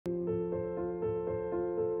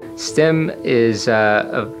STEM is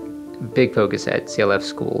a big focus at CLF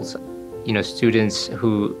schools. Students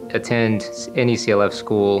who attend any CLF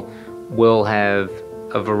school will have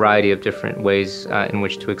a variety of different ways in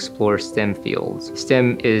which to explore STEM fields.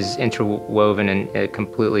 STEM is interwoven and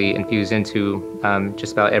completely infused into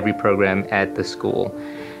just about every program at the school.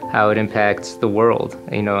 How it impacts the world,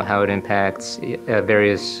 how it impacts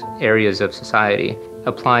various areas of society.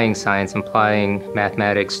 Applying science, applying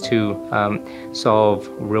mathematics to solve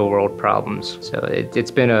real-world problems. So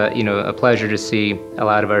it's been a pleasure to see a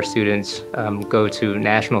lot of our students go to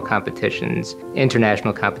national competitions,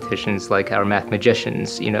 international competitions, like our math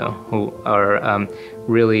magicians, who are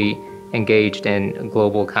really engaged in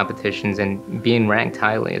global competitions and being ranked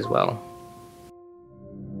highly as well.